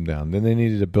shut them down. Then they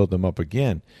needed to build them up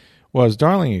again. Well, as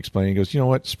Darling explained, he goes, you know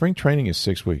what? Spring training is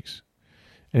 6 weeks,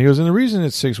 and he goes, and the reason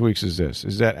it's 6 weeks is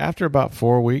that after about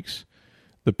 4 weeks,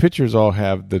 the pitchers all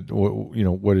have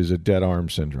what is a dead arm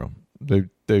syndrome.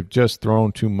 They've just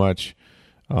thrown too much.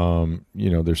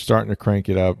 They're starting to crank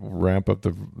it up, ramp up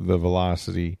the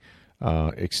velocity,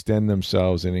 extend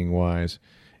themselves inning-wise,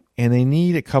 and they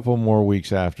need a couple more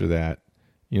weeks after that,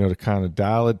 to kind of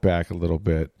dial it back a little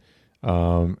bit,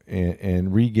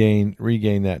 and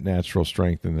regain that natural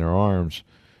strength in their arms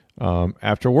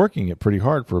after working it pretty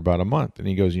hard for about a month. And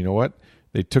he goes, you know what?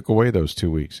 They took away those 2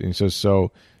 weeks, and he says,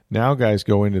 so now guys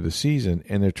go into the season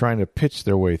and they're trying to pitch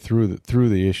their way through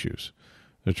the issues.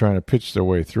 They're trying to pitch their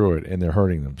way through it, and they're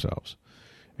hurting themselves.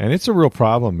 And it's a real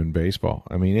problem in baseball.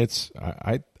 I mean,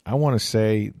 I want to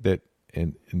say that,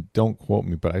 and don't quote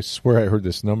me, but I swear I heard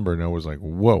this number, and I was like,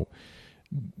 whoa.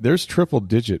 There's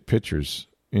triple-digit pitchers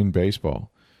in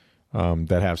baseball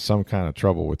that have some kind of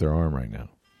trouble with their arm right now.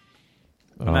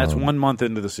 And that's 1 month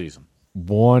into the season.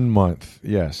 1 month,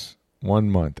 yes, 1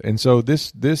 month. And so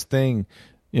this thing...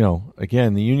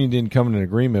 again, the union didn't come to an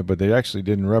agreement, but they actually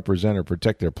didn't represent or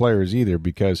protect their players either,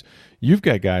 because you've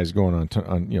got guys going on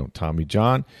Tommy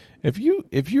John. If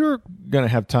you're going to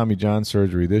have Tommy John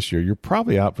surgery this year, you're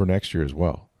probably out for next year as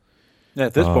well. Yeah,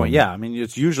 at this point, yeah. I mean,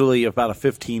 it's usually about a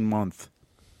 15-month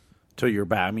till you're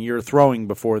back. I mean, you're throwing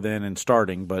before then and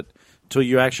starting, but until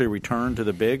you actually return to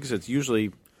the bigs, it's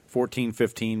usually 14,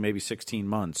 15, maybe 16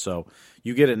 months. So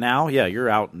you get it now, yeah, you're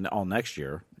out all next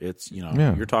year. It's,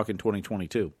 you're talking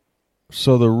 2022.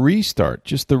 So the restart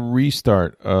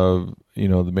of,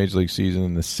 the Major League season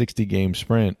and the 60-game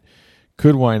sprint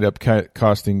could wind up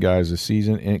costing guys a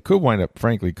season, and it could wind up,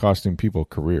 frankly, costing people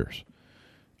careers.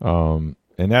 And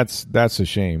that's a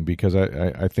shame, because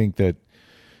I think that,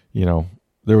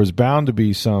 there was bound to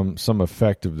be some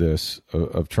effect of this,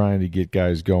 of trying to get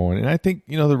guys going. And I think,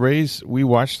 the Rays, we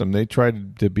watched them. They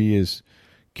tried to be as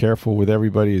careful with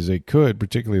everybody as they could,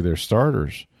 particularly their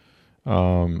starters,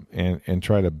 and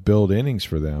try to build innings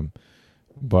for them.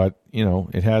 But,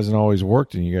 it hasn't always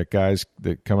worked, and you got guys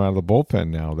that come out of the bullpen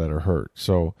now that are hurt.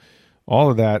 So all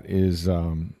of that is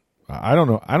I don't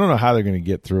know how they're going to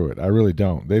get through it. I really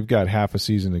don't. They've got half a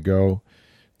season to go.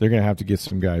 They're going to have to get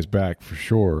some guys back for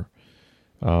sure.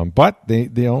 But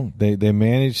they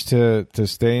managed to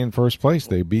stay in first place.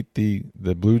 They beat the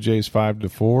Blue Jays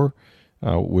 5-4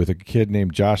 with a kid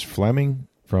named Josh Fleming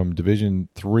from Division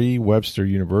III Webster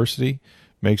University.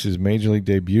 Makes his major league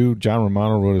debut. John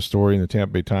Romano wrote a story in the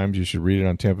Tampa Bay Times. You should read it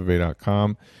on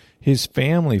TampaBay.com. His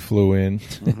family flew in.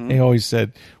 Mm-hmm. They always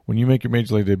said, when you make your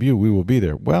major league debut, we will be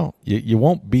there. Well, you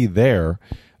won't be there,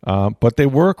 but they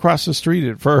were across the street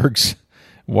at Ferg's,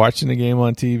 watching the game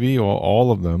on TV,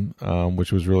 all of them,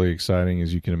 which was really exciting,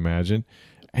 as you can imagine.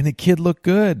 And the kid looked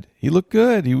good. He looked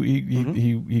good.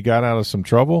 He got out of some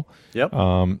trouble. Yep.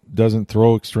 Doesn't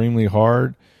throw extremely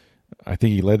hard. I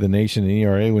think he led the nation in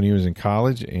ERA when he was in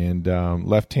college, and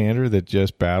left-hander that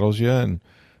just battles you. And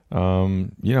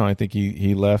I think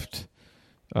he left.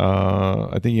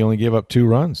 I think he only gave up 2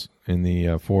 runs in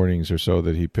the 4 innings or so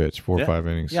that he pitched, 4 or 5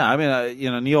 innings. Yeah, I mean,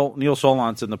 Neil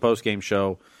Solondz in the post-game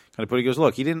show kind of he goes,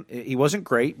 look, he wasn't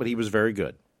great, but he was very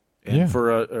good. And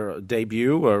for a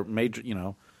debut or major,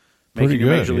 making your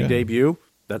major league debut,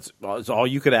 that's all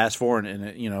you could ask for. And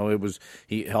it was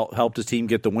he helped his team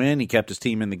get the win. He kept his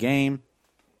team in the game.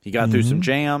 He got through some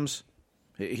jams.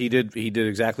 He did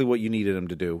exactly what you needed him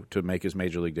to do to make his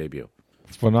major league debut.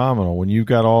 Phenomenal. When you've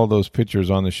got all those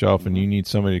pitchers on the shelf and you need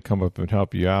somebody to come up and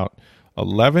help you out,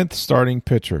 11th starting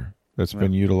pitcher that's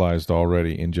been utilized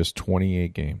already in just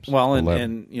 28 games. Well,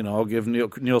 and I'll give Neil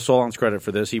Solondz credit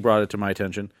for this. He brought it to my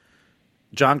attention.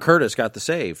 John Curtis got the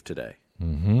save today.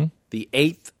 Mm-hmm. The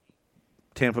 8th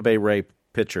Tampa Bay Ray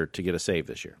pitcher to get a save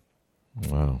this year.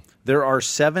 Wow. There are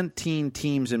 17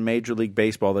 teams in Major League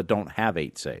Baseball that don't have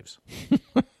 8 saves.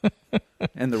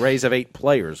 And the Rays have 8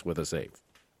 players with a save.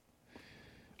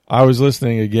 I was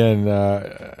listening again,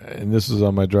 and this was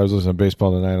on my drive. I was listening to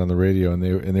Baseball Tonight on the radio, and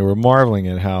they were marveling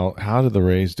at how did the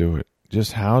Rays do it?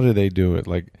 Just how do they do it?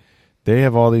 Like, they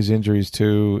have all these injuries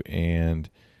too, and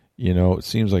it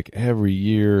seems like every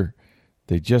year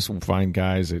they just find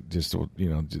guys that just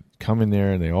come in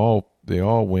there and they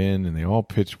all win and they all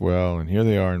pitch well, and here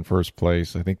they are in first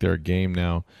place. I think they're a game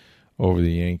now over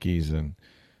the Yankees, and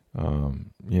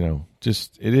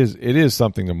it is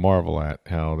something to marvel at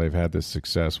how they've had this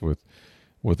success with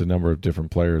a number of different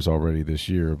players already this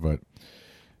year. But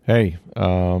hey,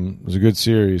 it was a good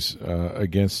series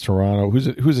against Toronto,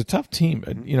 who's a tough team.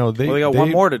 They got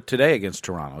one more today against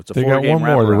Toronto. It's a 4-game They got one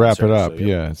more to wrap it up. So,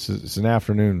 yeah, it's an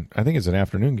afternoon. I think it's an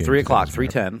afternoon game. 3:00,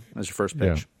 3:10 is your first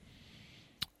pitch.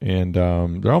 Yeah. And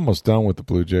they're almost done with the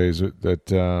Blue Jays.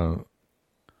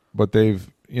 But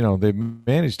they've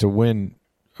managed to win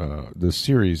the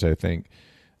series, I think.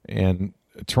 And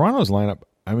Toronto's lineup,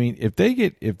 I mean, if they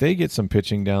get some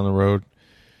pitching down the road,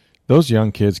 those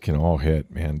young kids can all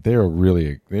hit, man. They are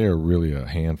really a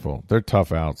handful. They're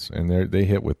tough outs, and they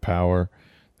hit with power.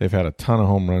 They've had a ton of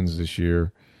home runs this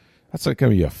year. That's going to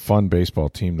be a fun baseball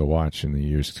team to watch in the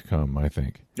years to come, I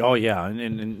think. Oh yeah,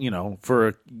 and for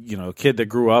a kid that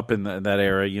grew up in that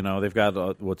era, they've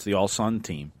got what's the all-sun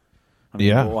team. I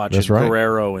mean, watching that's right.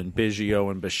 Guerrero and Biggio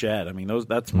and Bichette. I mean,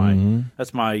 that's my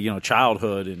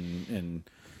childhood and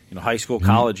high school,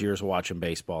 college years of watching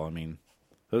baseball. I mean,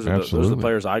 those are the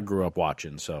players I grew up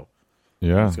watching. So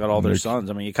yeah, it's got all their sons.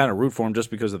 I mean, you kind of root for them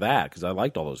just because of that, because I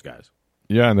liked all those guys.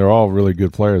 Yeah, and they're all really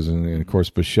good players. And of course,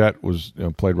 Bichette was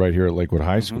played right here at Lakewood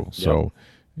High School, so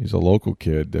he's a local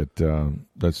kid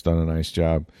that's done a nice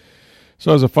job.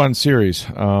 So it was a fun series,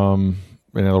 and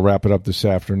it'll wrap it up this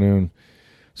afternoon.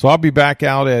 So I'll be back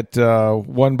out at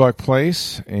One Buck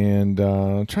Place, and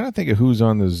I'm trying to think of who's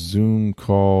on the Zoom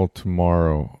call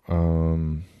tomorrow.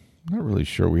 Not really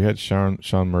sure. We had Sean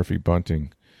Murphy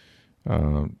Bunting,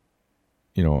 on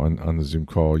the Zoom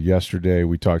call yesterday.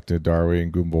 We talked to Darwin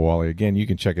and Goombawali. Again, you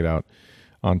can check it out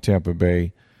on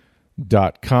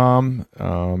TampaBay.com.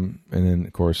 And then,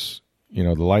 of course,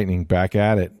 the Lightning back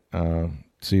at it.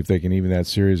 See if they can even that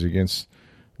series against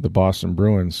the Boston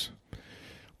Bruins.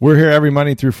 We're here every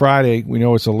Monday through Friday. We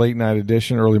know it's a late night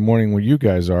edition, early morning where you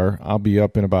guys are. I'll be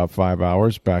up in about 5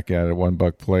 hours back at One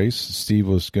Buck Place. Steve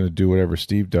was going to do whatever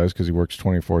Steve does because he works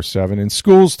 24/7 in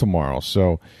schools tomorrow.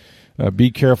 So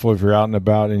be careful if you're out and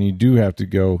about, and you do have to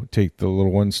go take the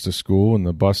little ones to school, and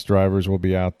the bus drivers will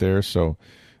be out there. So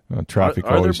traffic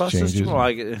always changes. Are there buses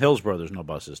tomorrow? In Hillsborough, there's no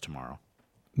buses tomorrow.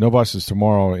 No buses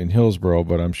tomorrow in Hillsborough,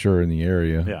 but I'm sure in the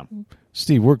area. Yeah.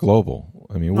 Steve, we're global.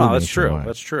 I mean, that's true.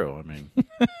 That's true. I mean,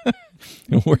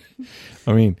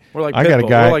 we're like I got a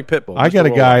guy. We're like Pitbull. I got a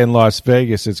guy in Las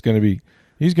Vegas that's going to be.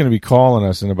 He's going to be calling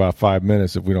us in about 5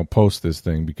 minutes if we don't post this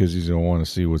thing because he's going to want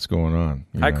to see what's going on.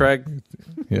 Hi, Craig.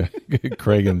 Yeah,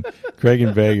 Craig in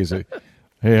Vegas.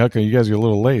 Hey, how come you guys get a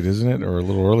little late, isn't it, or a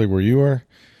little early where you are?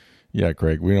 Yeah,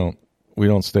 Craig. We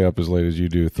don't stay up as late as you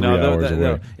do. 3 hours away.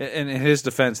 No. In his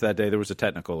defense, that day there was a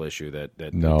technical issue that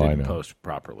didn't post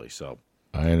properly. So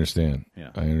I understand.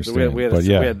 Yeah, I understand. We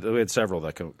had several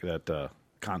that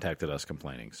contacted us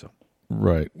complaining. So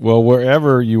right. Well,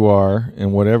 wherever you are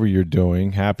and whatever you're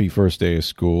doing, happy first day of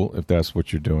school if that's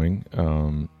what you're doing.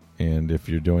 And if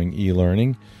you're doing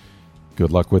e-learning,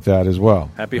 good luck with that as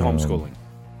well. Happy homeschooling.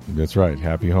 That's right.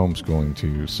 Happy homeschooling to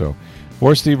you. So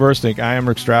for Steve Erstink, I am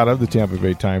Rick Stroud of the Tampa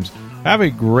Bay Times. Have a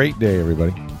great day,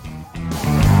 everybody.